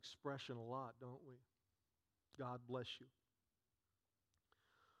expression a lot, don't we? God bless you.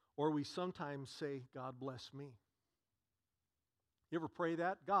 Or we sometimes say, God bless me. You ever pray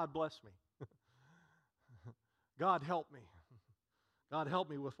that? God bless me. God help me. God help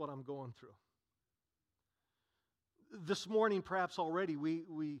me with what I'm going through. This morning, perhaps already,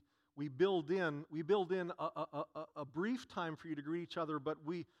 we build in a brief time for you to greet each other, but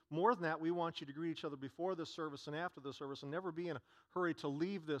more than that, we want you to greet each other before the service and after the service, and never be in a hurry to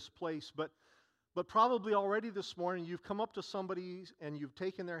leave this place. But probably already this morning, you've come up to somebody and you've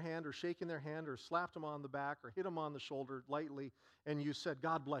taken their hand or shaken their hand or slapped them on the back or hit them on the shoulder lightly, and you said,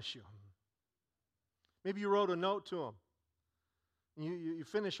 God bless you. Maybe you wrote a note to them. You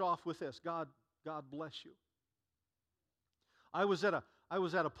finish off with this, God bless you. I was at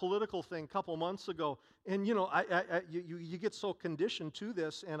a political thing a couple months ago, and you get so conditioned to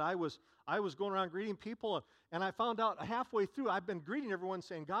this, and I was going around greeting people, and I found out halfway through I've been greeting everyone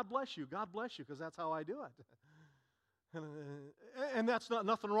saying, God bless you, because that's how I do it. And that's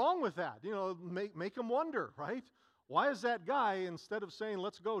nothing wrong with that. Make them wonder, right? Why is that guy, instead of saying,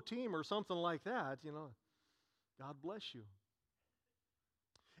 let's go team or something like that, God bless you.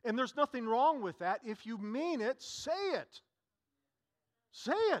 And there's nothing wrong with that. If you mean it, say it.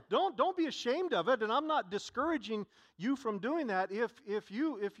 Say it. Don't be ashamed of it. And I'm not discouraging you from doing that. If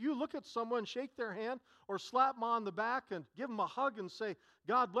you look at someone, shake their hand, or slap them on the back and give them a hug and say,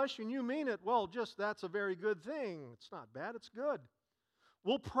 God bless you, and you mean it, well, that's a very good thing. It's not bad, it's good.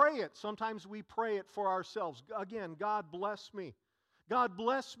 We'll pray it. Sometimes we pray it for ourselves. Again, God bless me. God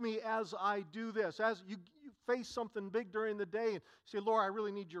bless me as I do this. As you face something big during the day and say, Lord, I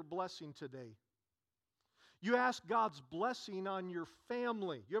really need your blessing today. You ask God's blessing on your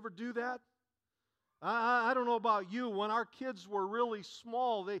family. You ever do that? I don't know about you. When our kids were really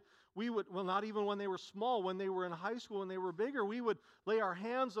small, not even when they were small, when they were in high school, when they were bigger, we would lay our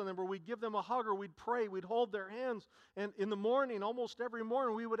hands on them, or we'd give them a hug, or we'd pray, we'd hold their hands, and in the morning, almost every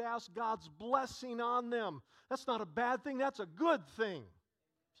morning, we would ask God's blessing on them. That's not a bad thing, that's a good thing.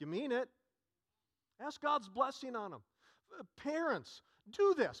 If you mean it, ask God's blessing on them. Parents,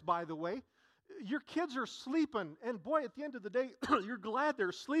 do this, by the way. Your kids are sleeping, and boy, at the end of the day, you're glad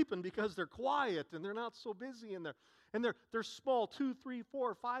they're sleeping because they're quiet and they're not so busy, and they're small, 2, 3,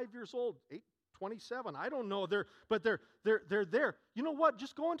 4, 5 years old, 8, 27, I don't know, but they're there. You know what?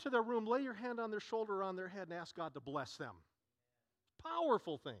 Just go into their room, lay your hand on their shoulder or on their head, and ask God to bless them.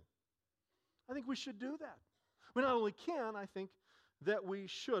 Powerful thing. I think we should do that. We not only can, I think that we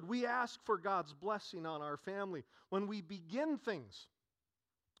should. We ask for God's blessing on our family when we begin things.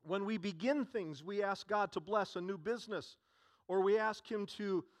 When we begin things, we ask God to bless a new business, or we ask Him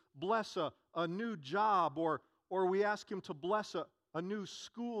to bless a new job, or we ask Him to bless a new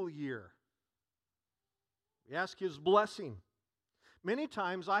school year. We ask His blessing. Many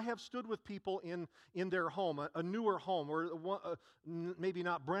times I have stood with people in their home, a newer home, or maybe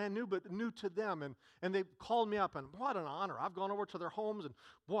not brand new, but new to them, and they've called me up, and what an honor. I've gone over to their homes, and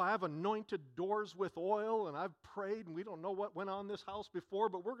boy, I've anointed doors with oil, and I've prayed, and we don't know what went on in this house before,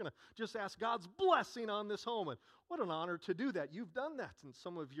 but we're going to just ask God's blessing on this home, and what an honor to do that. You've done that in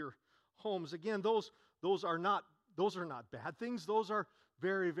some of your homes. Again, those are not bad things. Those are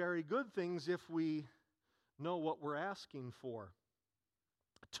very, very good things if we know what we're asking for.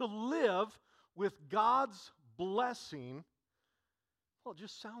 To live with God's blessing, well, it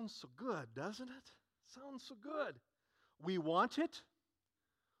just sounds so good, doesn't it? Sounds so good. We want it.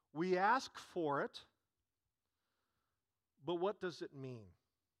 We ask for it. But what does it mean?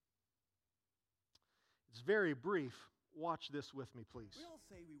 It's very brief. Watch this with me, please. We all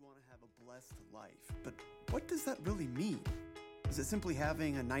say we want to have a blessed life, but what does that really mean? Is it simply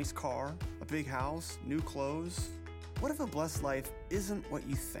having a nice car, a big house, new clothes? What if a blessed life isn't what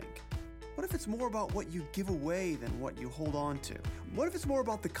you think? What if it's more about what you give away than what you hold on to? What if it's more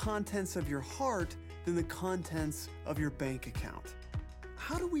about the contents of your heart than the contents of your bank account?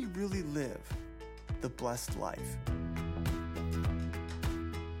 How do we really live the blessed life?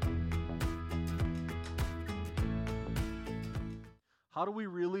 How do we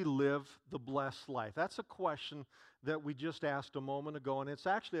really live the blessed life? That's a question that we just asked a moment ago, and it's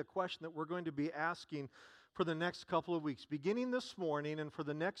actually a question that we're going to be asking for the next couple of weeks. Beginning this morning and for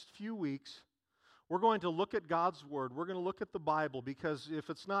the next few weeks, we're going to look at God's Word. We're going to look at the Bible, because if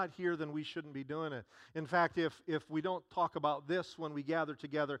it's not here, then we shouldn't be doing it. In fact, if we don't talk about this when we gather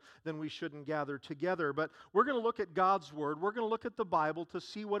together, then we shouldn't gather together. But we're going to look at God's Word. We're going to look at the Bible to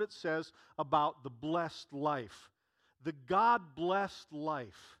see what it says about the blessed life, the God-blessed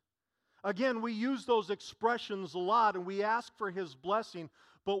life. Again, we use those expressions a lot, and we ask for His blessing.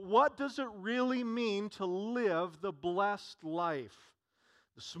 But what does it really mean to live the blessed life?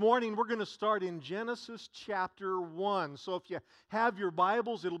 This morning we're going to start in Genesis chapter 1. So if you have your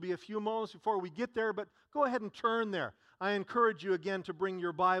Bibles, it'll be a few moments before we get there, but go ahead and turn there. I encourage you again to bring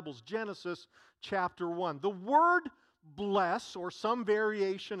your Bibles. Genesis chapter 1. The word bless, or some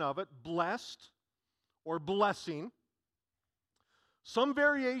variation of it, blessed or blessing, some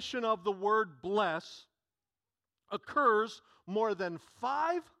variation of the word bless occurs more than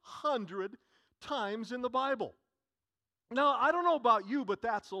 500 times in the Bible. Now, I don't know about you, but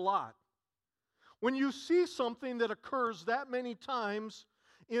that's a lot. When you see something that occurs that many times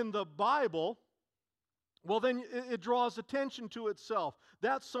in the Bible, well, then it draws attention to itself.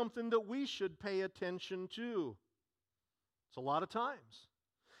 That's something that we should pay attention to. It's a lot of times.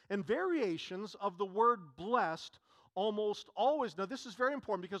 And variations of the word blessed almost always, now this is very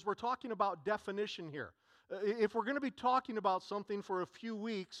important because we're talking about definition here. If we're going to be talking about something for a few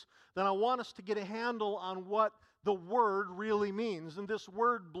weeks, then I want us to get a handle on what the word really means. And this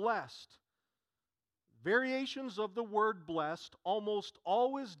word blessed, variations of the word blessed almost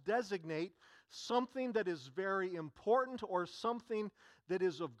always designate something that is very important or something that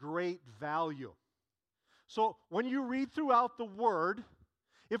is of great value. So when you read throughout the word,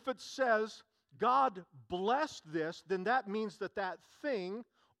 if it says God blessed this, then that means that that thing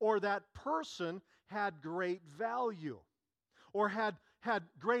or that person had great value or had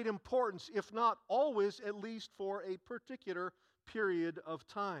great importance, if not always, at least for a particular period of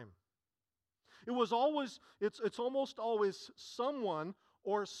time. It's almost always someone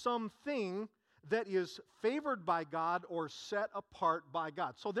or something that is favored by God or set apart by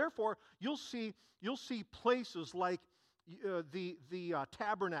God. So therefore, you'll see places like the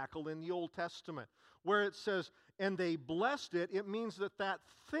tabernacle in the Old Testament, where it says, and they blessed it. It means that that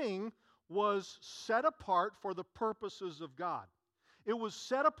thing was set apart for the purposes of God. It was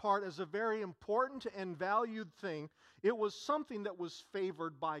set apart as a very important and valued thing. It was something that was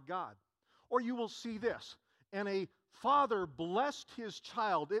favored by God. Or you will see this, and a father blessed his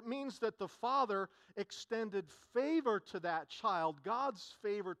child. It means that the father extended favor to that child, God's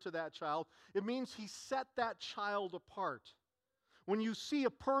favor to that child. It means he set that child apart. When you see a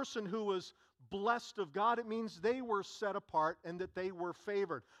person who was blessed of God, it means they were set apart and that they were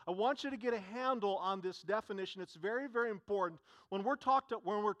favored. I want you to get a handle on this definition. It's very, very important. When we're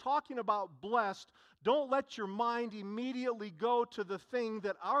talking about blessed, don't let your mind immediately go to the thing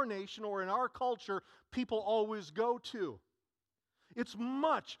that our nation or in our culture people always go to. It's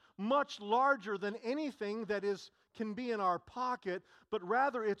much, much larger than anything that can be in our pocket, but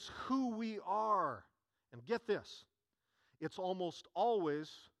rather it's who we are. And get this, it's almost always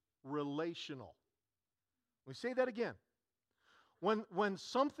relational. We say that again. When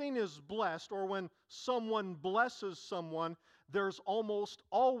something is blessed or when someone blesses someone, there's almost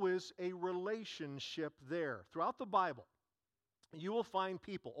always a relationship there. Throughout the Bible, you will find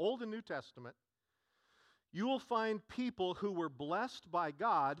people, Old and New Testament, you will find people who were blessed by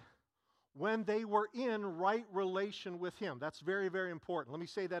God when they were in right relation with Him. That's very, very important. Let me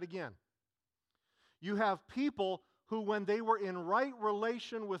say that again. You have people who, when they were in right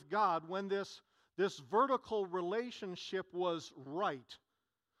relation with God, when this vertical relationship was right,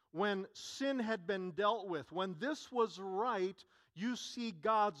 when sin had been dealt with, when this was right, you see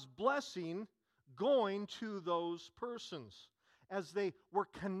God's blessing going to those persons as they were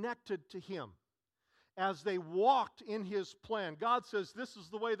connected to Him, as they walked in His plan. God says, this is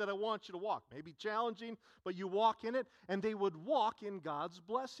the way that I want you to walk. Maybe challenging, but you walk in it, and they would walk in God's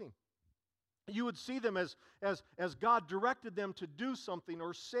blessing. You would see them as God directed them to do something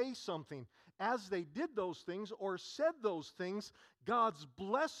or say something. As they did those things or said those things, God's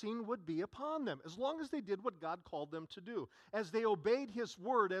blessing would be upon them, as long as they did what God called them to do. As they obeyed His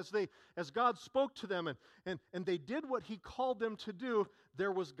word, as God spoke to them and they did what He called them to do,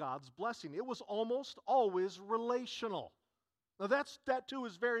 there was God's blessing. It was almost always relational. Now that too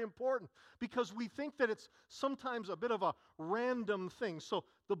is very important because we think that it's sometimes a bit of a random thing. So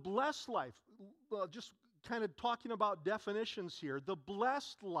the blessed life, just kind of talking about definitions here, the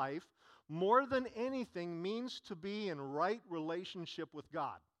blessed life more than anything means to be in right relationship with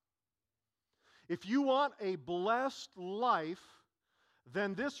God. If you want a blessed life,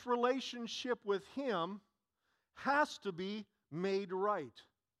 then this relationship with Him has to be made right.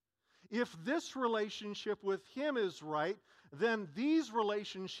 If this relationship with Him is right, then these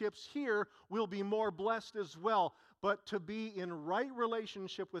relationships here will be more blessed as well. But to be in right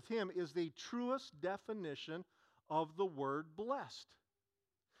relationship with Him is the truest definition of the word blessed.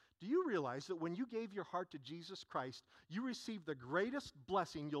 Do you realize that when you gave your heart to Jesus Christ, you received the greatest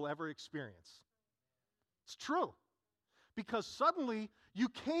blessing you'll ever experience? It's true. Because suddenly you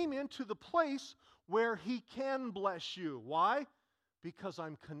came into the place where He can bless you. Why? because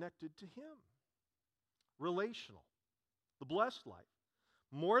I'm connected to Him. Relational. The blessed life,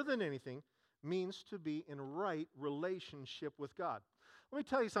 more than anything, means to be in right relationship with God. Let me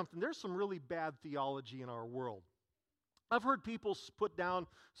tell you something. There's some really bad theology in our world. I've heard people put down,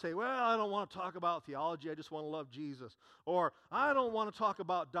 say, well, I don't want to talk about theology, I just want to love Jesus. Or, I don't want to talk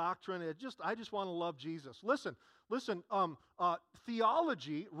about doctrine, I just want to love Jesus. Listen,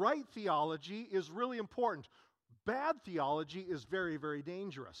 theology, right theology, is really important. Bad theology is very, very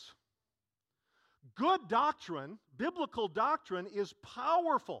dangerous. Good doctrine, biblical doctrine, is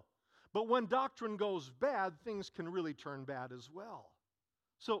powerful. But when doctrine goes bad, things can really turn bad as well.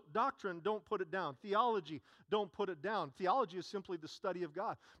 So doctrine, don't put it down. Theology, don't put it down. Theology is simply the study of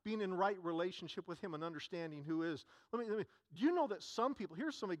God, being in right relationship with Him and understanding who is. Do you know that some people,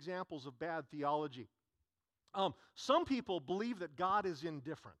 here's some examples of bad theology. Some people believe that God is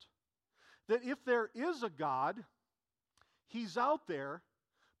indifferent. That if there is a God, He's out there,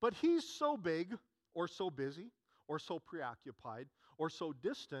 but He's so big or so busy or so preoccupied or so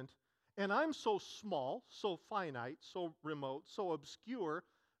distant, and I'm so small, so finite, so remote, so obscure,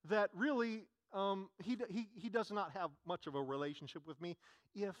 that really he does not have much of a relationship with me,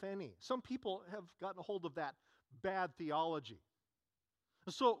 if any. Some people have gotten a hold of that bad theology.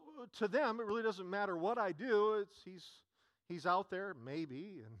 So to them, it really doesn't matter what I do. He's out there,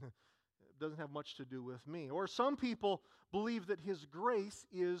 maybe, and it doesn't have much to do with me. Or some people believe that His grace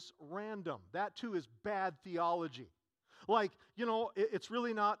is random. That too is bad theology. Like, it's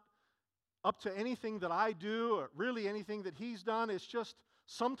really not up to anything that I do, or really anything that He's done. It's just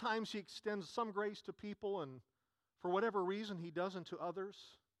sometimes He extends some grace to people, and for whatever reason He doesn't to others.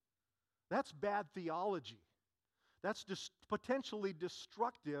 That's bad theology. That's potentially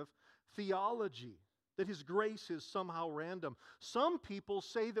destructive theology, that His grace is somehow random. Some people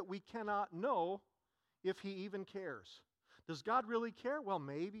say that we cannot know if He even cares. Does God really care? Well,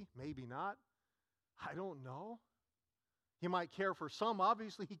 maybe, maybe not. I don't know. He might care for some.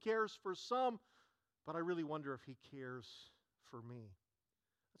 Obviously, He cares for some, but I really wonder if He cares for me.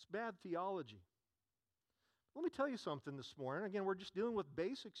 That's bad theology. Let me tell you something this morning. Again, we're just dealing with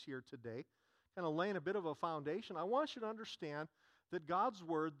basics here today, kind of laying a bit of a foundation. I want you to understand that God's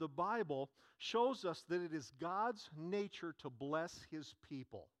Word, the Bible, shows us that it is God's nature to bless His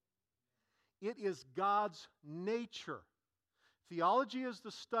people. It is God's nature. Theology is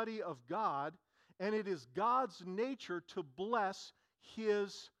the study of God, and it is God's nature to bless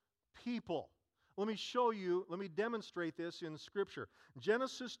His people. Let me show you, let me demonstrate this in Scripture.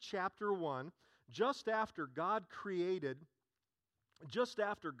 Genesis chapter 1, just after God created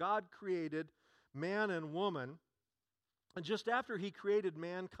man and woman, and just after He created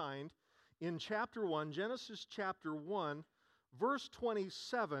mankind, in chapter 1, Genesis chapter 1, verse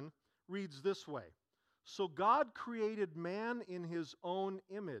 27 reads this way. So God created man in His own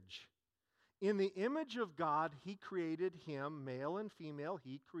image. In the image of God, He created him, male and female,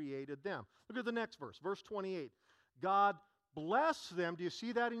 He created them. Look at the next verse, verse 28. God blessed them. Do you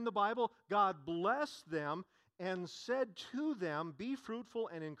see that in the Bible? God blessed them and said to them, be fruitful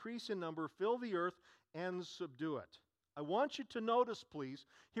and increase in number, fill the earth and subdue it. I want you to notice, please,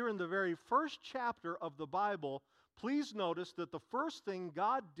 here in the very first chapter of the Bible, please notice that the first thing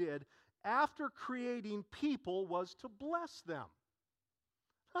God did after creating people was to bless them.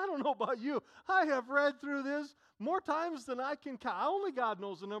 I don't know about you. I have read through this more times than I can count. Only God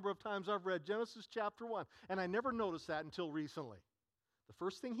knows the number of times I've read Genesis chapter 1, and I never noticed that until recently. The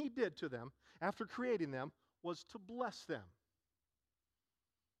first thing He did to them after creating them was to bless them.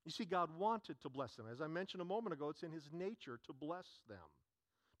 You see, God wanted to bless them. As I mentioned a moment ago, it's in His nature to bless them,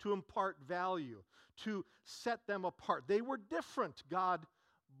 to impart value, to set them apart. They were different. God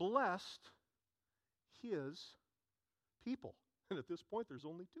blessed His people. And at this point, there's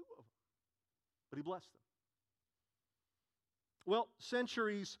only two of them. But He blessed them. Well,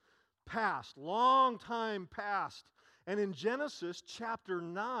 centuries passed, long time passed. And in Genesis chapter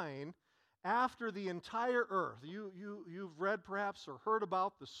 9, after the entire earth, you've read perhaps or heard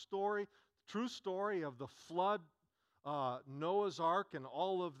about the story, true story of the flood, Noah's Ark and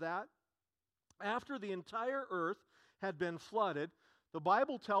all of that. After the entire earth had been flooded, the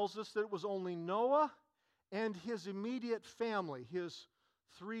Bible tells us that it was only Noah and his immediate family, his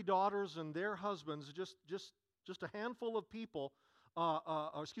 3 daughters and their husbands, just a handful of people,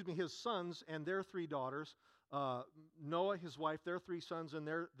 his sons and their 3 daughters, Noah, his wife, their 3 sons and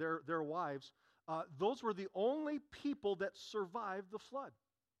their wives. Those were the only people that survived the flood.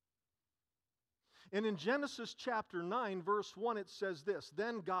 And in Genesis chapter 9, verse 1, it says this,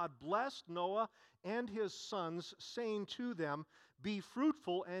 Then God blessed Noah and his sons, saying to them, Be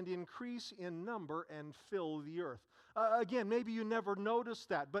fruitful and increase in number and fill the earth. Again, maybe you never noticed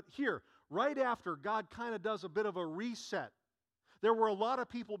that, but here, right after, God kind of does a bit of a reset. There were a lot of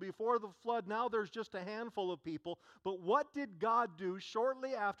people before the flood. Now there's just a handful of people. But what did God do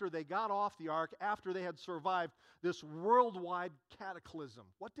shortly after they got off the ark, after they had survived this worldwide cataclysm?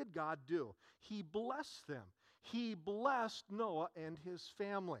 What did God do? He blessed them. He blessed Noah and his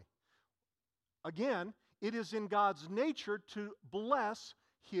family. Again, it is in God's nature to bless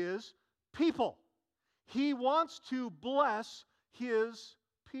His people. He wants to bless His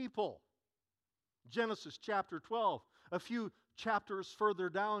people. Genesis chapter 12, a few chapters further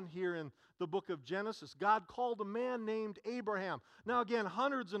down here in the book of Genesis, God called a man named Abraham. Now again,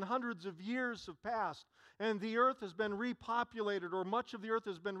 hundreds and hundreds of years have passed, and the earth has been repopulated, or much of the earth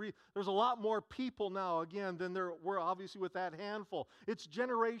has been there's a lot more people now again than there were obviously with that handful. It's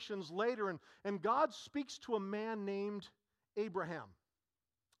generations later, and God speaks to a man named Abraham.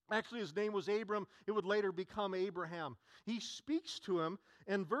 Actually, his name was Abram. It would later become Abraham. He speaks to him,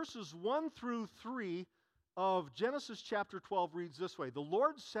 and verses 1 through 3 of Genesis chapter 12 reads this way. The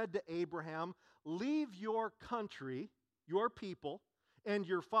Lord said to Abraham, leave your country, your people, and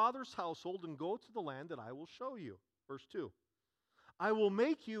your father's household, and go to the land that I will show you. Verse 2. I will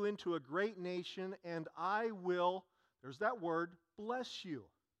make you into a great nation, and I will, there's that word, bless you.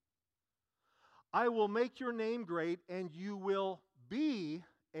 I will make your name great, and you will be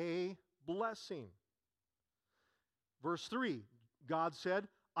a blessing. Verse 3, God said,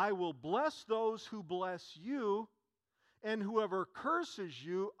 I will bless those who bless you, and whoever curses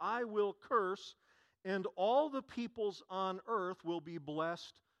you, I will curse, and all the peoples on earth will be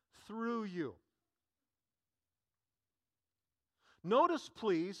blessed through you. Notice,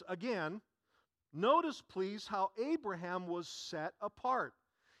 please, how Abraham was set apart.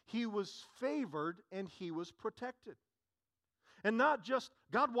 He was favored and he was protected. And not just,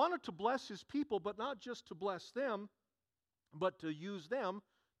 God wanted to bless His people, but not just to bless them, but to use them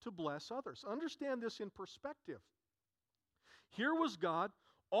to bless others. Understand this in perspective. Here was God,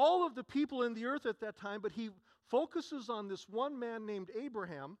 all of the people in the earth at that time, but He focuses on this one man named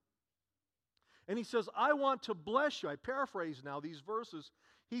Abraham, and He says, I want to bless you. I paraphrase now these verses.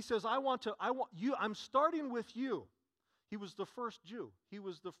 He says, I'm starting with you. He was the first Jew. He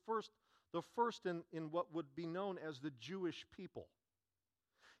was the first in what would be known as the Jewish people.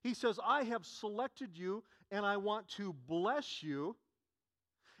 He says, I have selected you, and I want to bless you,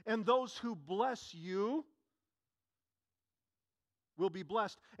 and those who bless you will be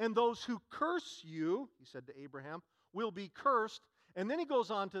blessed, and those who curse you, he said to Abraham, will be cursed. And then he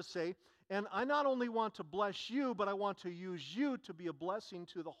goes on to say, and I not only want to bless you, but I want to use you to be a blessing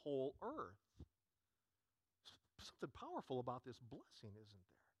to the whole earth. Something powerful about this blessing, isn't there?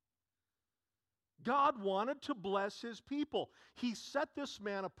 God wanted to bless His people. He set this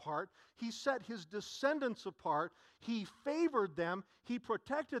man apart. He set his descendants apart. He favored them. He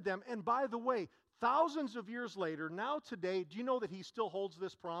protected them. And by the way, thousands of years later, now today, do you know that He still holds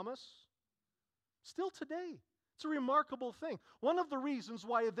this promise? Still today. It's a remarkable thing. One of the reasons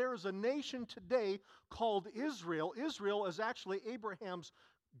why there is a nation today called Israel, Israel is actually Abraham's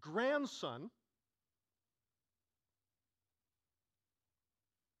grandson.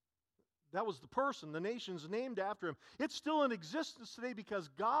 That was the person. The nation's named after him. It's still in existence today because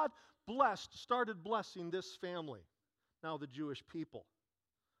God started blessing this family, now the Jewish people.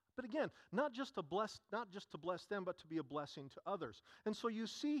 But again, not just to bless them, but to be a blessing to others. And so you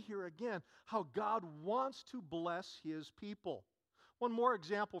see here again how God wants to bless His people. One more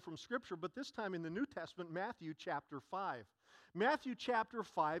example from Scripture, but this time in the New Testament, Matthew chapter 5. Matthew chapter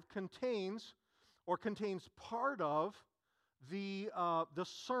 5 contains part of the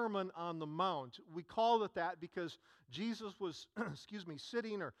Sermon on the Mount. We call it that because Jesus was,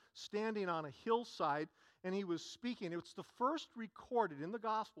 sitting or standing on a hillside, and He was speaking. It's the first recorded in the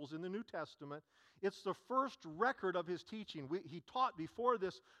Gospels in the New Testament. It's the first record of His teaching. He taught before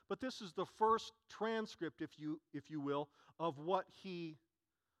this, but this is the first transcript, if you will, of what the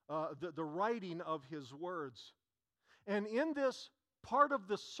writing of His words. And in this part of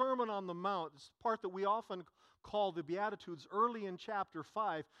the Sermon on the Mount, this part that we often call the Beatitudes, early in chapter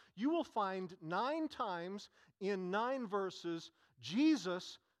 5, you will find 9 times in 9 verses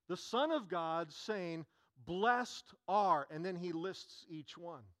Jesus, the Son of God, saying, blessed are, and then He lists each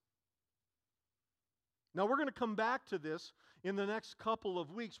one. Now we're going to come back to this in the next couple of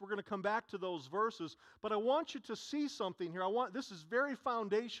weeks. We're going to come back to those verses, but I want you to see something here. This is very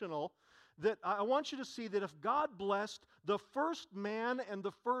foundational, that I want you to see that if God blessed the first man and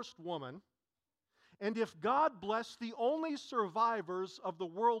the first woman, and if God blessed the only survivors of the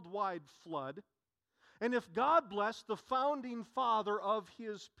worldwide flood, and if God blessed the founding father of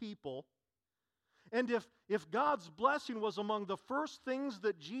His people, And if God's blessing was among the first things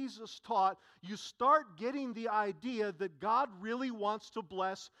that Jesus taught, you start getting the idea that God really wants to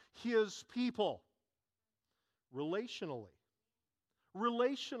bless His people. Relationally.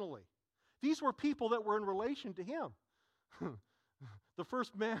 Relationally. These were people that were in relation to Him. The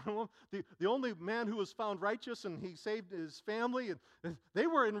first man, the only man who was found righteous, and he saved his family, and they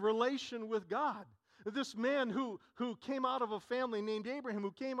were in relation with God. This man who came out of a family named Abraham,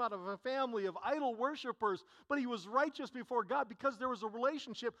 who came out of a family of idol worshipers, but he was righteous before God because there was a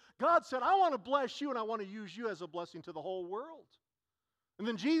relationship. God said, I want to bless you, and I want to use you as a blessing to the whole world. And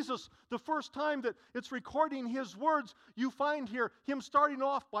then Jesus, the first time that it's recording His words, you find here Him starting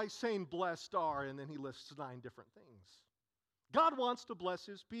off by saying, blessed are, and then He lists 9 different things. God wants to bless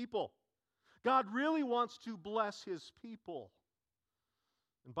His people. God really wants to bless His people.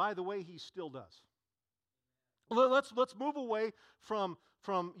 And by the way, He still does. Let's move away from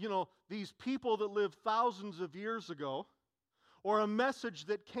these people that lived thousands of years ago, or a message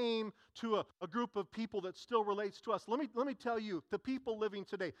that came to a group of people that still relates to us. Let me tell you, the people living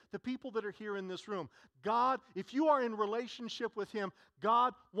today, the people that are here in this room, God, if you are in relationship with Him,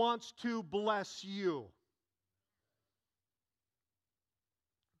 God wants to bless you.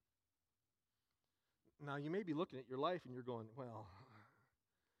 Now, you may be looking at your life and you're going, well,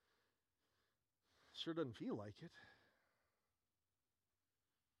 sure doesn't feel like it.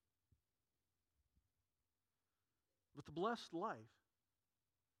 But the blessed life,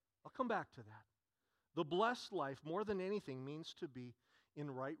 I'll come back to that. The blessed life, more than anything, means to be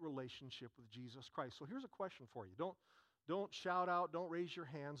in right relationship with Jesus Christ. So here's a question for you. Don't shout out, don't raise your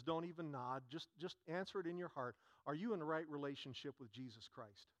hands, don't even nod. Just answer it in your heart. Are you in a right relationship with Jesus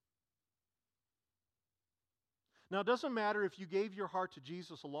Christ? Now, it doesn't matter if you gave your heart to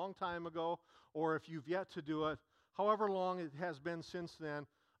Jesus a long time ago or if you've yet to do it, however long it has been since then,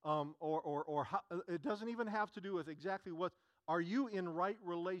 or how, it doesn't even have to do with exactly what. Are you in right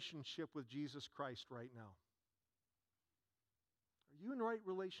relationship with Jesus Christ right now? Are you in right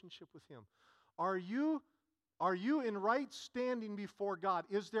relationship with Him? Are you in right standing before God?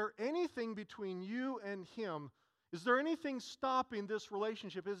 Is there anything between you and Him? Is there anything stopping this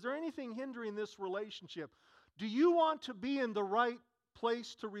relationship? Is there anything hindering this relationship? Do you want to be in the right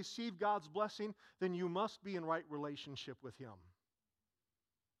place to receive God's blessing? Then you must be in right relationship with Him.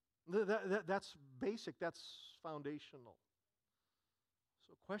 That's basic. That's foundational.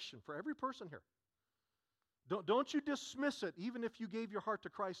 So, question for every person here. Don't you dismiss it, even if you gave your heart to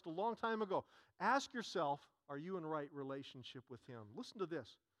Christ a long time ago. Ask yourself, are you in right relationship with Him? Listen to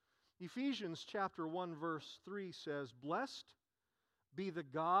this. Ephesians chapter 1, verse 3 says, blessed be the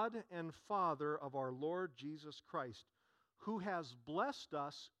God and Father of our Lord Jesus Christ, who has blessed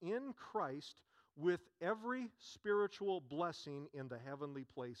us in Christ with every spiritual blessing in the heavenly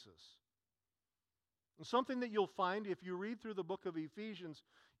places. And something that you'll find if you read through the book of Ephesians,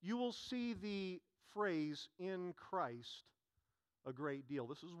 you will see the phrase in Christ a great deal.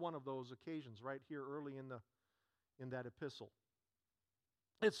 This is one of those occasions right here early in that epistle.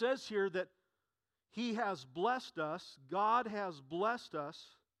 It says here that He has blessed us, God has blessed us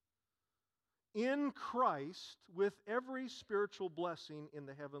in Christ with every spiritual blessing in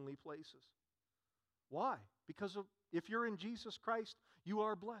the heavenly places. Why? Because if you're in Jesus Christ, you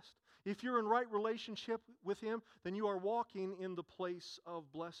are blessed. If you're in right relationship with Him, then you are walking in the place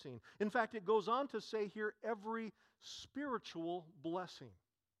of blessing. In fact, it goes on to say here, every spiritual blessing.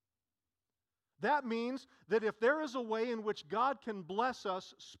 That means that if there is a way in which God can bless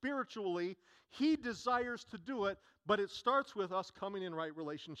us spiritually, He desires to do it, but it starts with us coming in right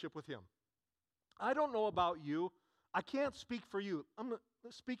relationship with Him. I don't know about you. I can't speak for you. I'm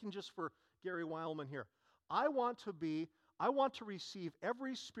speaking just for Gary Weilman here. I want to receive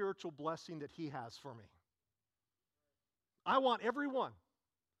every spiritual blessing that He has for me. I want every one.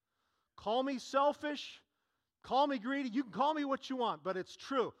 Call me selfish, call me greedy, you can call me what you want, but it's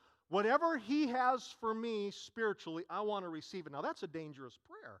true. Whatever He has for me spiritually, I want to receive it. Now, that's a dangerous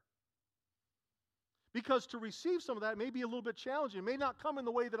prayer. Because to receive some of that may be a little bit challenging. It may not come in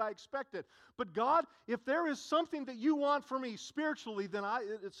the way that I expected. But God, if there is something that you want for me spiritually, then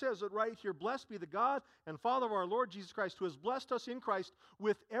it says it right here, blessed be the God and Father of our Lord Jesus Christ, who has blessed us in Christ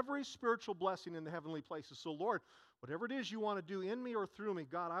with every spiritual blessing in the heavenly places. So, Lord, whatever it is you want to do in me or through me,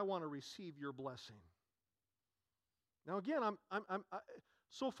 God, I want to receive your blessing. Now, again,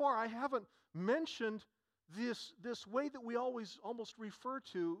 so far, I haven't mentioned this way that we always almost refer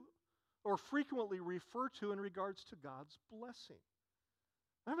to or frequently refer to in regards to God's blessing.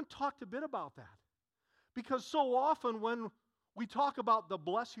 I haven't talked a bit about that. Because so often when we talk about the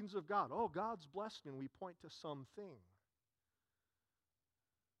blessings of God, oh, God's blessed me, and we point to something.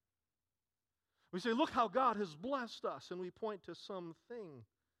 We say, look how God has blessed us, and we point to something.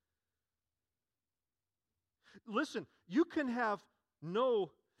 Listen, you can have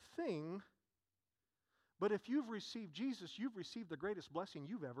no thing, but if you've received Jesus, you've received the greatest blessing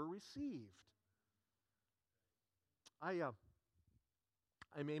you've ever received.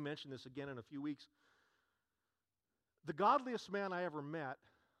 I may mention this again in a few weeks. The godliest man I ever met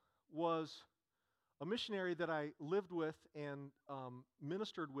was a missionary that I lived with and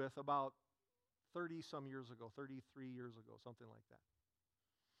ministered with about 30-some years ago, 33 years ago, something like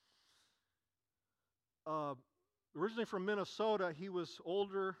that. Originally from Minnesota, he was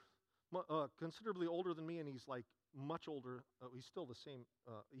older, considerably older than me, and he's like much older. He's still the same.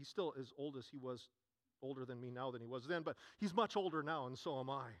 He's still as old as he was, older than me now than he was then, but he's much older now, and so am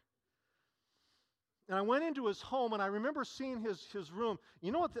I. And I went into his home, and I remember seeing his room.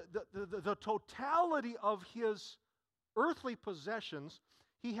 You know what? The totality of his earthly possessions,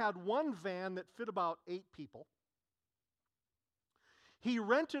 he had one van that fit about 8 people. He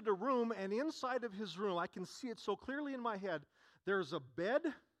rented a room, and inside of his room, I can see it so clearly in my head, there's a bed,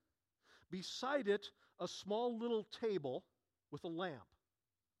 beside it, a small little table with a lamp.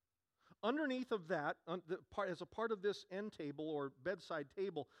 Underneath of that, as a part of this end table or bedside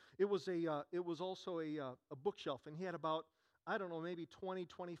table, it was also a bookshelf, and he had about, I don't know, maybe 20,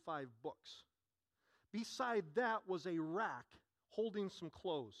 25 books. Beside that was a rack holding some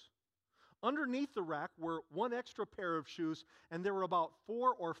clothes. Underneath the rack were one extra pair of shoes, and there were about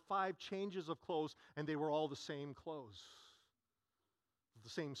 4 or 5 changes of clothes, and they were all the same clothes, the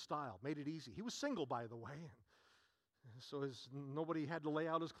same style. Made it easy. He was single, by the way. So nobody had to lay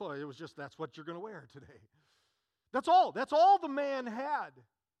out his clothes. It was just, that's what you're going to wear today. That's all. That's all the man had.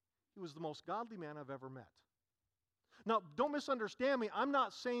 He was the most godly man I've ever met. Now, don't misunderstand me. I'm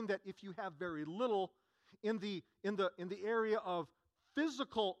not saying that if you have very little in the area of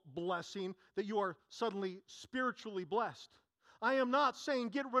physical blessing that you are suddenly spiritually blessed. I am not saying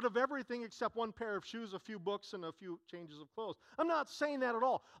get rid of everything except one pair of shoes, a few books, and a few changes of clothes. I'm not saying that at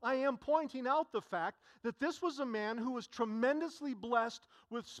all. I am pointing out the fact that this was a man who was tremendously blessed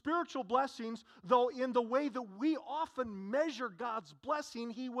with spiritual blessings, though in the way that we often measure God's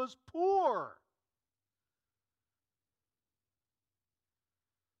blessing, he was poor.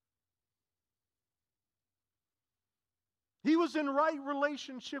 He was in right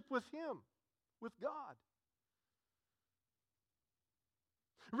relationship with him, with God.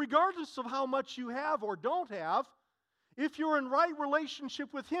 Regardless of how much you have or don't have, if you're in right relationship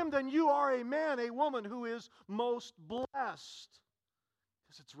with him, then you are a man, a woman who is most blessed.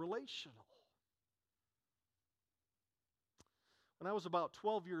 Because it's relational. When I was about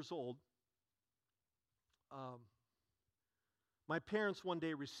 12 years old, my parents one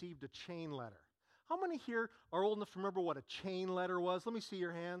day received a chain letter. How many here are old enough to remember what a chain letter was? Let me see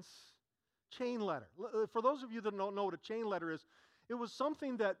your hands. Chain letter. For those of you that don't know what a chain letter is, it was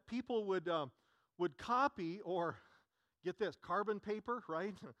something that people would copy, or get this, carbon paper,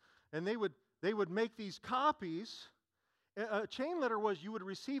 right? And they would make these copies. A chain letter was you would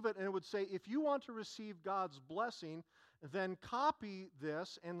receive it, and it would say, if you want to receive God's blessing, then copy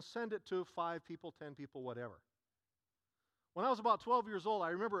this and send it to 5 people, 10 people, whatever. When I was about 12 years old,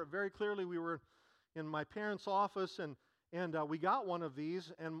 I remember it very clearly. We were in my parents' office, and we got one of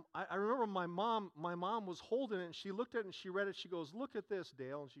these, and I remember my mom was holding it, and she looked at it, and she read it. She goes, look at this,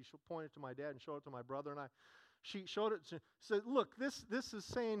 Dale, and she pointed to my dad and showed it to my brother, and she showed it, said, look, this is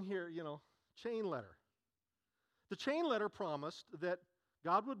saying here, chain letter. The chain letter promised that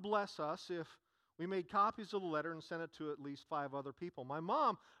God would bless us if we made copies of the letter and sent it to at least 5 other people. My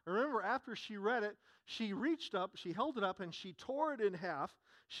mom, I remember after she read it, she reached up, she held it up, and she tore it in half.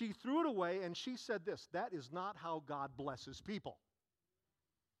 She threw it away, and she said this, that is not how God blesses people.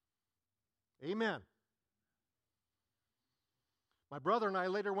 Amen. My brother and I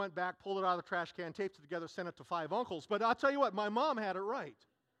later went back, pulled it out of the trash can, taped it together, sent it to 5 uncles. But I'll tell you what, my mom had it right.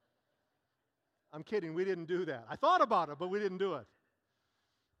 I'm kidding, we didn't do that. I thought about it, but we didn't do it.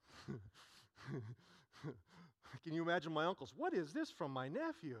 Can you imagine my uncles? What is this from my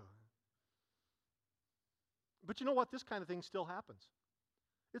nephew? But you know what? This kind of thing still happens.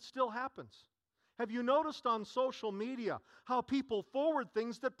 It still happens. Have you noticed on social media how people forward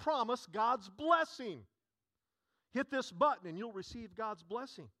things that promise God's blessing? Hit this button and you'll receive God's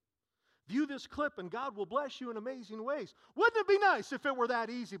blessing. View this clip and God will bless you in amazing ways. Wouldn't it be nice if it were that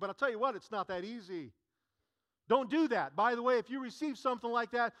easy? But I'll tell you what, it's not that easy. Don't do that. By the way, if you receive something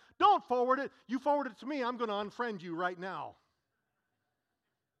like that, don't forward it. You forward it to me, I'm going to unfriend you right now.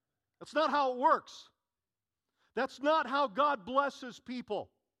 That's not how it works. That's not how God blesses people.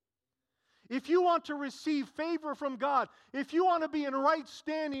 If you want to receive favor from God, if you want to be in right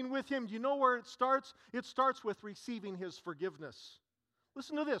standing with Him, do you know where it starts? It starts with receiving His forgiveness.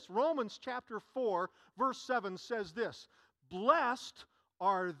 Listen to this. Romans chapter 4, verse 7 says this, "Blessed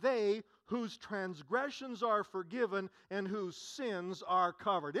are they whose transgressions are forgiven and whose sins are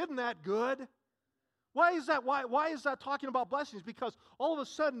covered." Isn't that good? Why is that? Why is that talking about blessings? Because all of a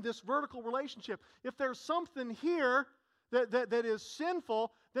sudden, this vertical relationship, if there's something here that is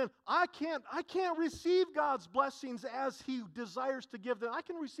sinful, then I can't receive God's blessings as He desires to give them. I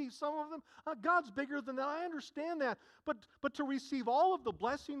can receive some of them. God's bigger than that. I understand that. But to receive all of the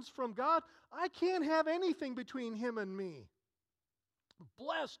blessings from God, I can't have anything between Him and me.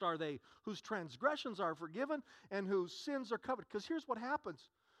 Blessed are they whose transgressions are forgiven and whose sins are covered. Because here's what happens.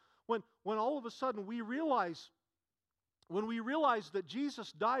 When all of a sudden we realize that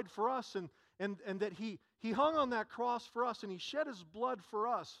Jesus died for us and that He hung on that cross for us and He shed His blood for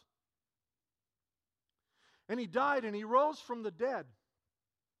us. And He died and He rose from the dead.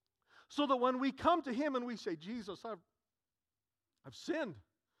 So that when we come to Him and we say, "Jesus, I've sinned.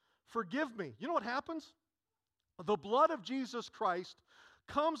 Forgive me." You know what happens? The blood of Jesus Christ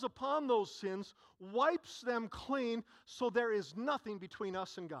comes upon those sins, wipes them clean, so there is nothing between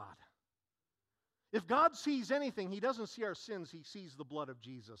us and God. If God sees anything, He doesn't see our sins, He sees the blood of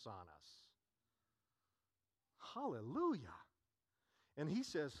Jesus on us. Hallelujah. And He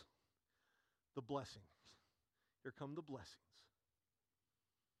says, the blessings. Here come the blessings.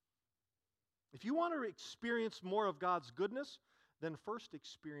 If you want to experience more of God's goodness, then first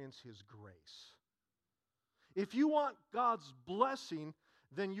experience His grace. If you want God's blessing,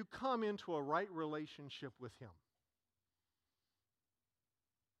 then you come into a right relationship with Him.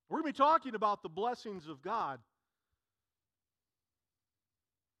 We're going to be talking about the blessings of God.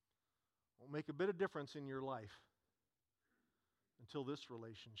 It won't make a bit of difference in your life until this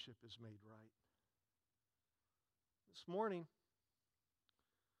relationship is made right. This morning,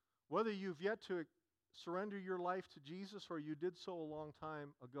 whether you've yet to surrender your life to Jesus or you did so a long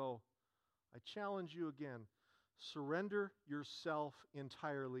time ago, I challenge you again. Surrender yourself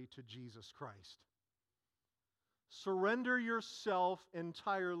entirely to Jesus Christ. Surrender yourself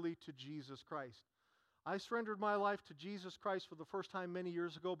entirely to Jesus Christ. I surrendered my life to Jesus Christ for the first time many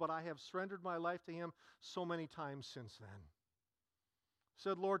years ago, but I have surrendered my life to Him so many times since then.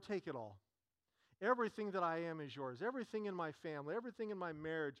 Said, "Lord, take it all. Everything that I am is yours. Everything in my family, everything in my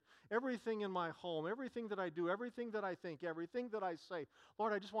marriage, everything in my home, everything that I do, everything that I think, everything that I say.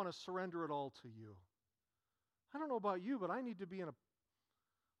 Lord, I just want to surrender it all to you." I don't know about you, but I need to be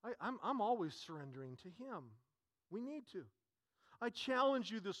I'm always surrendering to Him. We need to. I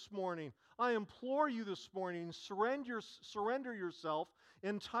challenge you this morning. I implore you this morning, surrender yourself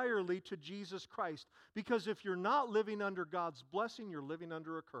entirely to Jesus Christ. Because if you're not living under God's blessing, you're living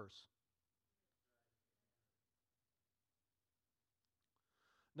under a curse.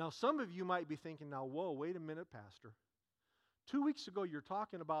 Now, some of you might be thinking, now, whoa, wait a minute, Pastor. 2 weeks ago, you're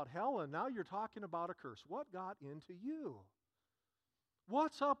talking about hell, and now you're talking about a curse. What got into you?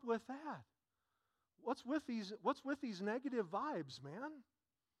 What's up with that? What's with these negative vibes, man?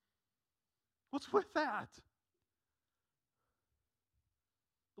 What's with that?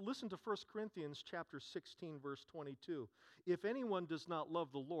 Listen to 1 Corinthians chapter 16, verse 22. If anyone does not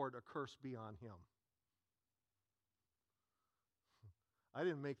love the Lord, a curse be on him. I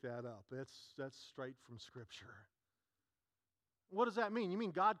didn't make that up. That's straight from Scripture. What does that mean? You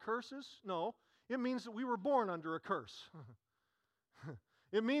mean God curses? No. It means that we were born under a curse.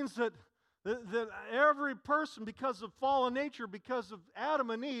 It means that every person, because of fallen nature, because of Adam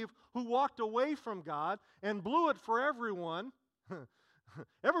and Eve, who walked away from God and blew it for everyone,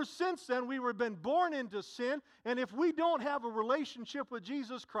 ever since then we've been born into sin, and if we don't have a relationship with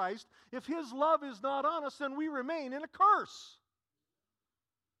Jesus Christ, if His love is not on us, then we remain in a curse.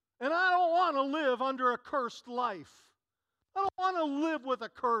 And I don't want to live under a cursed life. I don't want to live with a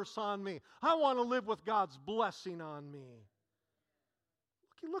curse on me. I want to live with God's blessing on me.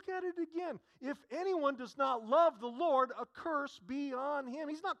 Look at it again. If anyone does not love the Lord, a curse be on him.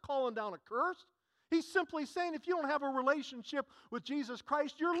 He's not calling down a curse. He's simply saying if you don't have a relationship with Jesus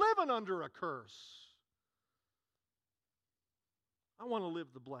Christ, you're living under a curse. I want to live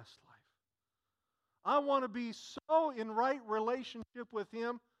the blessed life. I want to be so in right relationship with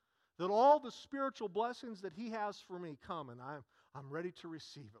Him that all the spiritual blessings that He has for me come, and I'm ready to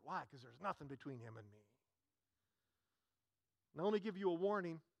receive it. Why? Because there's nothing between Him and me. And let me give you a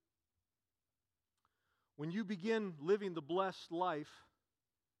warning. When you begin living the blessed life,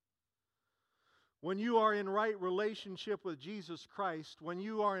 when you are in right relationship with Jesus Christ, when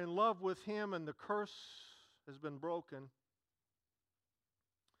you are in love with Him and the curse has been broken,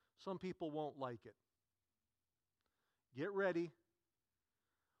 Some people won't like it. Get ready.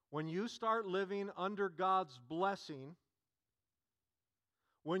 When you start living under God's blessing,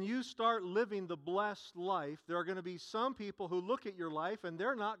 when you start living the blessed life, there are going to be some people who look at your life and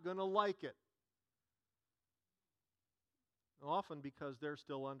they're not going to like it. Often because they're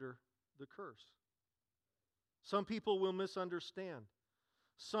still under the curse. Some people will misunderstand.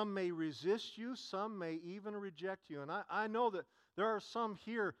 Some may resist you. Some may even reject you. And I know that there are some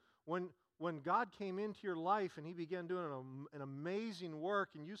here, when God came into your life and He began doing an amazing work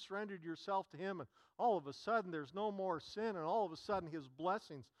and you surrendered yourself to Him, and all of a sudden there's no more sin, and all of a sudden His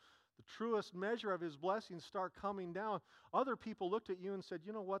blessings, the truest measure of His blessings, start coming down. Other people looked at you and said,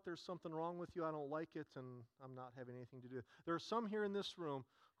 you know what, there's something wrong with you, I don't like it, and I'm not having anything to do. There are some here in this room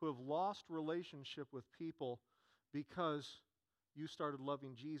who have lost relationship with people because you started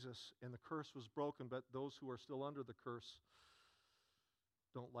loving Jesus and the curse was broken, but those who are still under the curse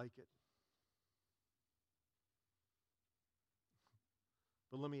don't like it.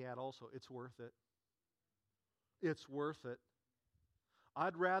 But let me add also, it's worth it. It's worth it.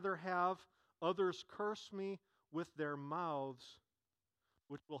 I'd rather have others curse me with their mouths,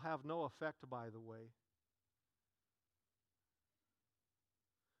 which will have no effect, by the way.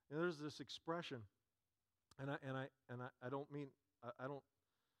 And there's this expression, and I don't mean I've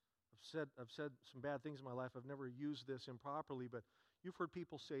said some bad things in my life. I've never used this improperly, but you've heard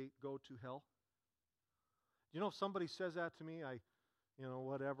people say, "Go to hell." You know, if somebody says that to me,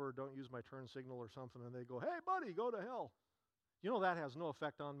 whatever, don't use my turn signal or something, and they go, "Hey, buddy, go to hell." You know, that has no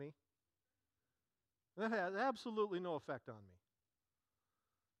effect on me. That has absolutely no effect on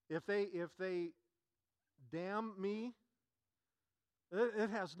me. If they damn me, it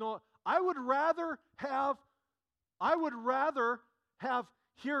has no. I would rather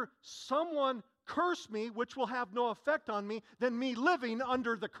hear someone curse me, which will have no effect on me, than me living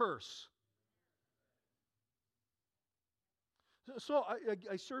under the curse. So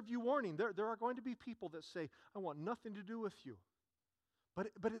I serve you warning. There are going to be people that say, I want nothing to do with you. But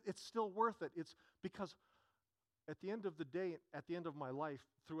it's still worth it. It's because at the end of the day, at the end of my life,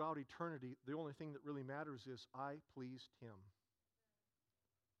 throughout eternity, the only thing that really matters is I pleased Him.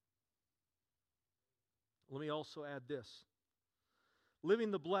 Let me also add this.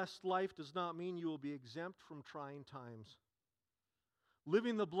 Living the blessed life does not mean you will be exempt from trying times.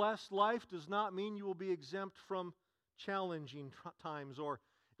 Living the blessed life does not mean you will be exempt from challenging times or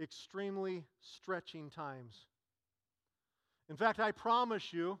extremely stretching times. In fact, I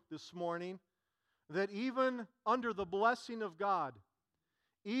promise you this morning that even under the blessing of God,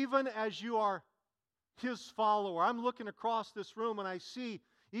 even as you are His follower, I'm looking across this room and I see,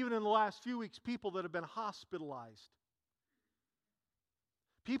 even in the last few weeks, people that have been hospitalized.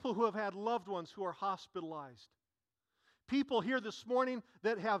 People who have had loved ones who are hospitalized. People here this morning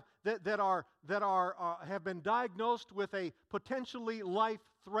that have been diagnosed with a potentially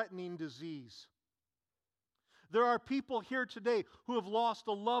life-threatening disease. There are people here today who have lost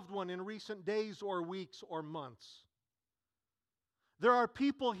a loved one in recent days or weeks or months. There are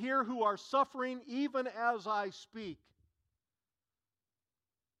people here who are suffering even as I speak.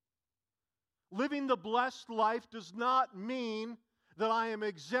 Living the blessed life does not mean that I am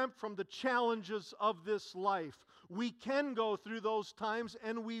exempt from the challenges of this life. We can go through those times,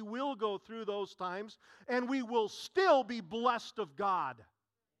 and we will go through those times, and we will still be blessed of God.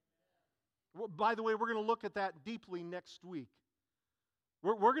 By the way, we're going to look at that deeply next week.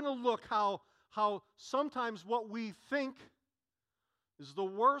 We're going to look how sometimes what we think is the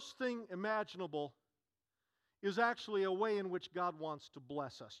worst thing imaginable is actually a way in which God wants to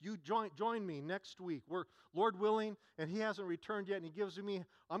bless us. You join me next week. We're, Lord willing, and He hasn't returned yet, and He gives me,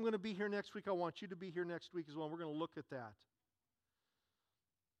 I'm going to be here next week. I want you to be here next week as well. We're going to look at that.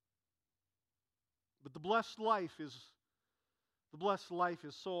 But the blessed life is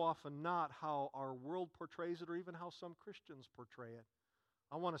so often not how our world portrays it or even how some Christians portray it.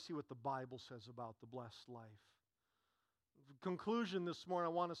 I want to see what the Bible says about the blessed life. Conclusion this morning,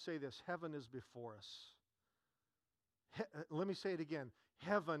 I want to say this. Heaven is before us. Let me say it again.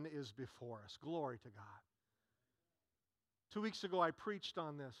 Heaven is before us. Glory to God. 2 weeks ago, I preached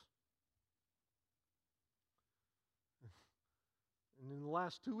on this. And in the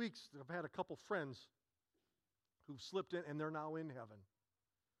last 2 weeks, I've had a couple friends who've slipped in, and they're now in heaven.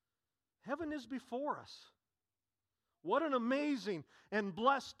 Heaven is before us. What an amazing and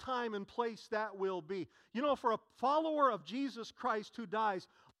blessed time and place that will be. You know, for a follower of Jesus Christ who dies,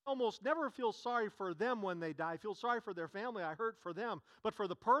 I almost never feel sorry for them when they die. I feel sorry for their family. I hurt for them. But for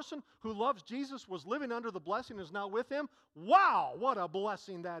the person who loves Jesus, was living under the blessing, is now with Him, wow, what a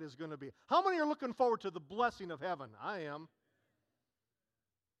blessing that is going to be. How many are looking forward to the blessing of heaven? I am.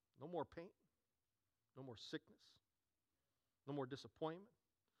 No more pain. No more sickness. No more disappointment.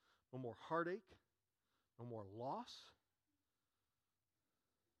 No more heartache. No more loss.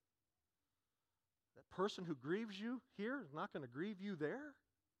 That person who grieves you here is not going to grieve you there.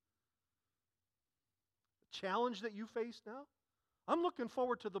 The challenge that you face now, I'm looking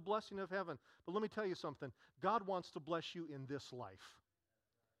forward to the blessing of heaven. But let me tell you something. God wants to bless you in this life.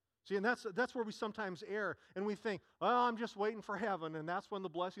 See, and that's where we sometimes err, and we think, oh, I'm just waiting for heaven, and that's when the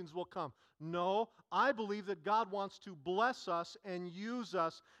blessings will come. No, I believe that God wants to bless us and use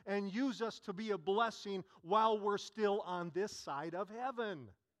us to be a blessing while we're still on this side of heaven.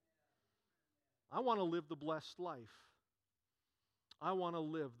 I want to live the blessed life. I want to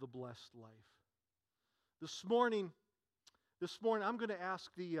live the blessed life. This morning, I'm going to ask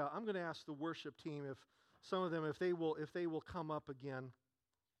the worship team if some of them if they will come up again.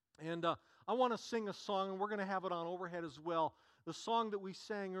 And I want to sing a song, and we're going to have it on overhead as well. The song that we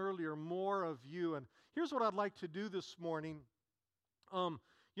sang earlier, More of You. And here's what I'd like to do this morning. I want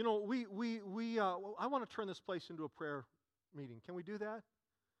to turn this place into a prayer meeting. Can we do that?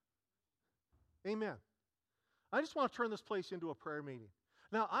 Amen. I just want to turn this place into a prayer meeting.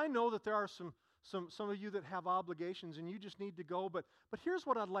 Now, I know that there are some of you that have obligations and you just need to go, but here's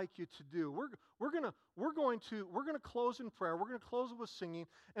what I'd like you to do. We're going to close in prayer. We're going to close with singing,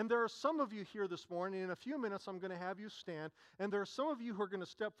 and there are some of you here this morning. In a few minutes, I'm going to have you stand, and there are some of you who are going to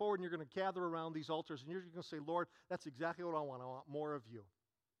step forward and you're going to gather around these altars, and you're going to say, Lord, that's exactly what I want. I want more of you.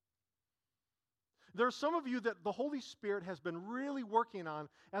 There are some of you that the Holy Spirit has been really working on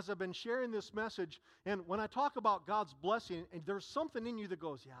as I've been sharing this message. And when I talk about God's blessing, and there's something in you that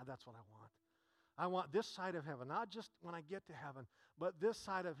goes, yeah, that's what I want. I want this side of heaven, not just when I get to heaven, but this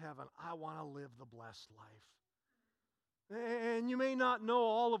side of heaven, I want to live the blessed life. And you may not know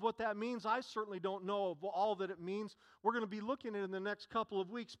all of what that means. I certainly don't know all that it means. We're going to be looking at it in the next couple of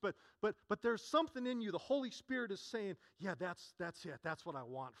weeks, but there's something in you. The Holy Spirit is saying, yeah, that's it. That's what I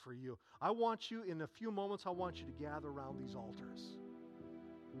want for you. I want you, in a few moments, I want you to gather around these altars.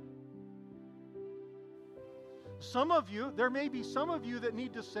 Some of you, there may be some of you that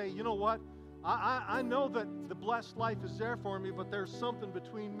need to say, you know what? I know that the blessed life is there for me, but there's something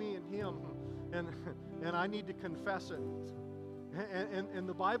between me and Him, and I need to confess it. And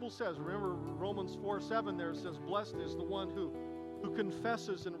the Bible says, remember Romans 4:7 there says, blessed is the one who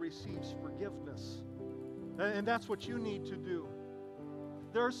confesses and receives forgiveness. And that's what you need to do.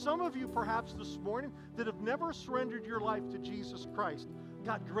 There are some of you perhaps this morning that have never surrendered your life to Jesus Christ.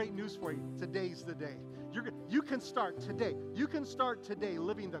 Got great news for you. Today's the day. You can start today. You can start today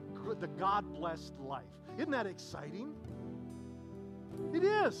living the God-blessed life. Isn't that exciting? It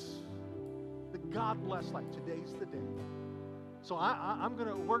is. The God-blessed life. Today's the day. So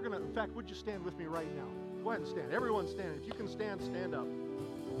we're gonna, in fact, would you stand with me right now? Go ahead and stand. Everyone stand. If you can stand, stand up.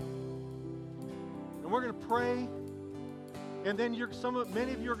 And we're gonna pray. And then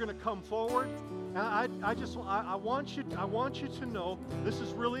many of you are gonna come forward. And I want you to know, this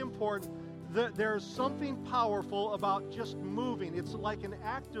is really important, that there's something powerful about just moving. It's like an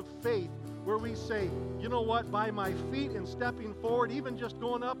act of faith where we say, you know what, by my feet and stepping forward, even just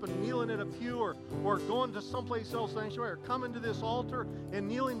going up and kneeling at a pew or going to someplace else, sanctuary, or coming to this altar and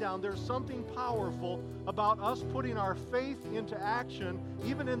kneeling down, there's something powerful about us putting our faith into action,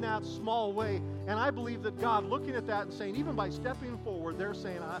 even in that small way. And I believe that God, looking at that and saying, even by stepping forward, they're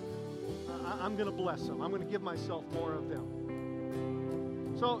saying, I'm going to bless them. I'm going to give myself more of them.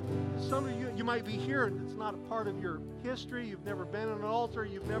 So some of you might be here and it's not a part of your history. You've never been on an altar.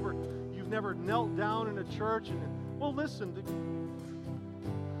 You've never knelt down in a church. Well, listen.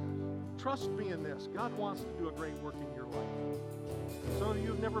 Trust me in this. God wants to do a great work in your life. Some of you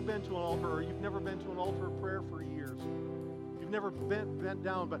have never been to an altar, or you've never been to an altar of prayer for years. You've never bent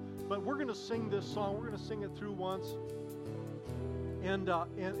down. But we're going to sing this song. We're going to sing it through once. And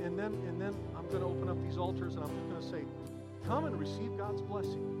then I'm going to open up these altars and I'm just going to say, come and receive God's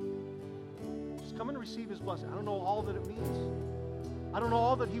blessing. Just come and receive His blessing. I don't know all that it means. I don't know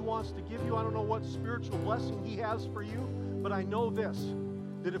all that He wants to give you. I don't know what spiritual blessing He has for you. But I know this,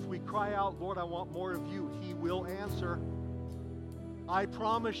 that if we cry out, Lord, I want more of you, He will answer. I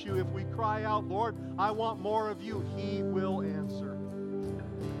promise you, if we cry out, Lord, I want more of you, He will answer.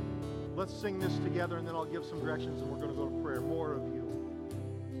 Let's sing this together, and then I'll give some directions, and we're going to go to prayer. More of you.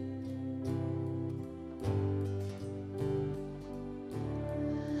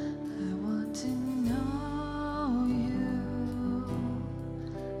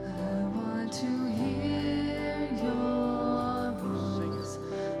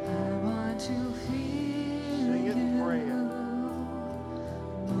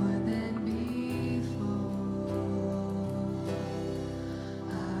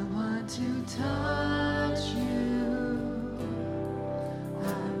 I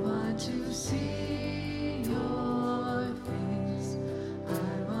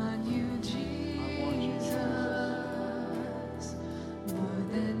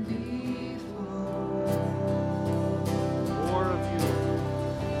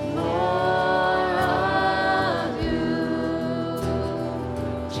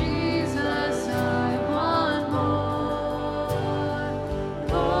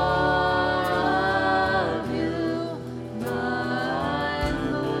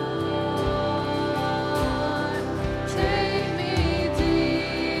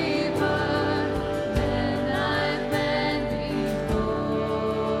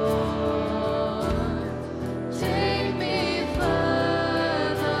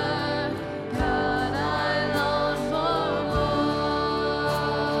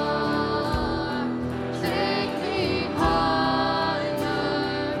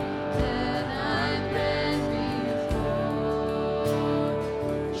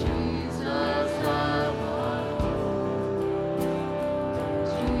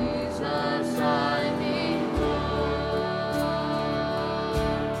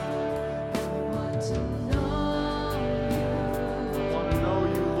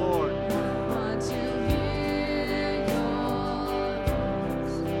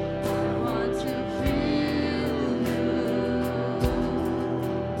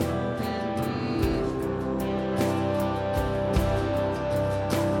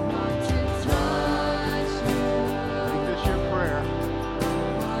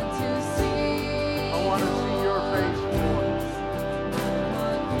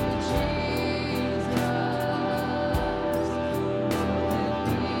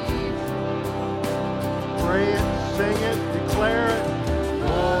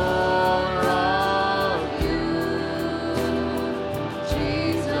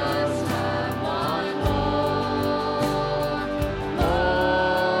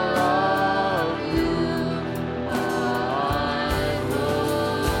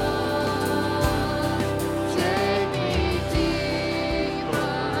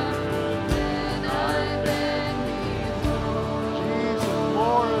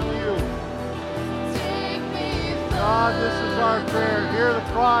prayer. Hear the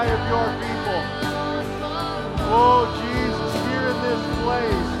cry of your people. Oh, Jesus, here in this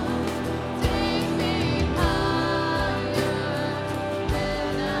place.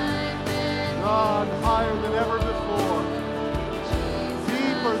 God, higher than ever before.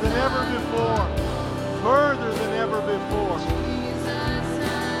 Deeper than ever before. Further than ever before.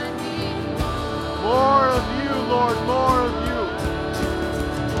 More of you, Lord, more of you.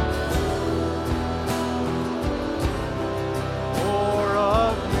 More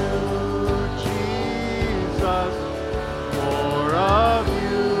of you, Jesus. More of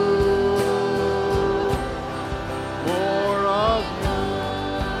you. More of you.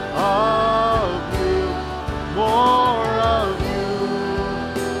 Of you. More of you.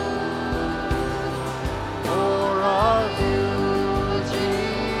 More of you,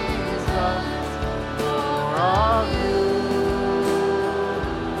 Jesus. More of you.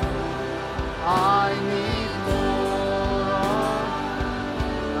 I need more of.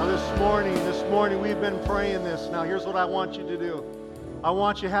 Now this morning we've been praying this. Now here's what I want you to do. I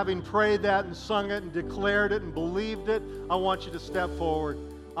want you, having prayed that and sung it and declared it and believed it, I want you to step forward.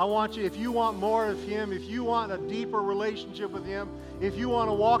 I want you, if you want more of Him, if you want a deeper relationship with Him, if you want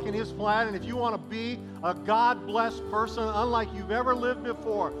to walk in His plan, and if you want to be a God-blessed person unlike you've ever lived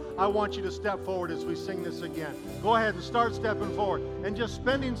before, I want you to step forward as we sing this again. Go ahead and start stepping forward and just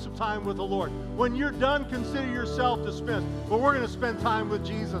spending some time with the Lord. When you're done, consider yourself dismissed. But we're going to spend time with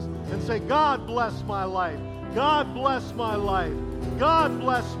Jesus and say, God bless my life. God bless my life. God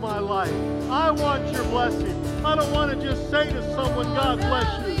bless my life. I want your blessing. I don't want to just say to someone, God bless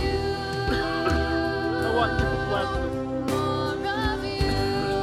you. I want you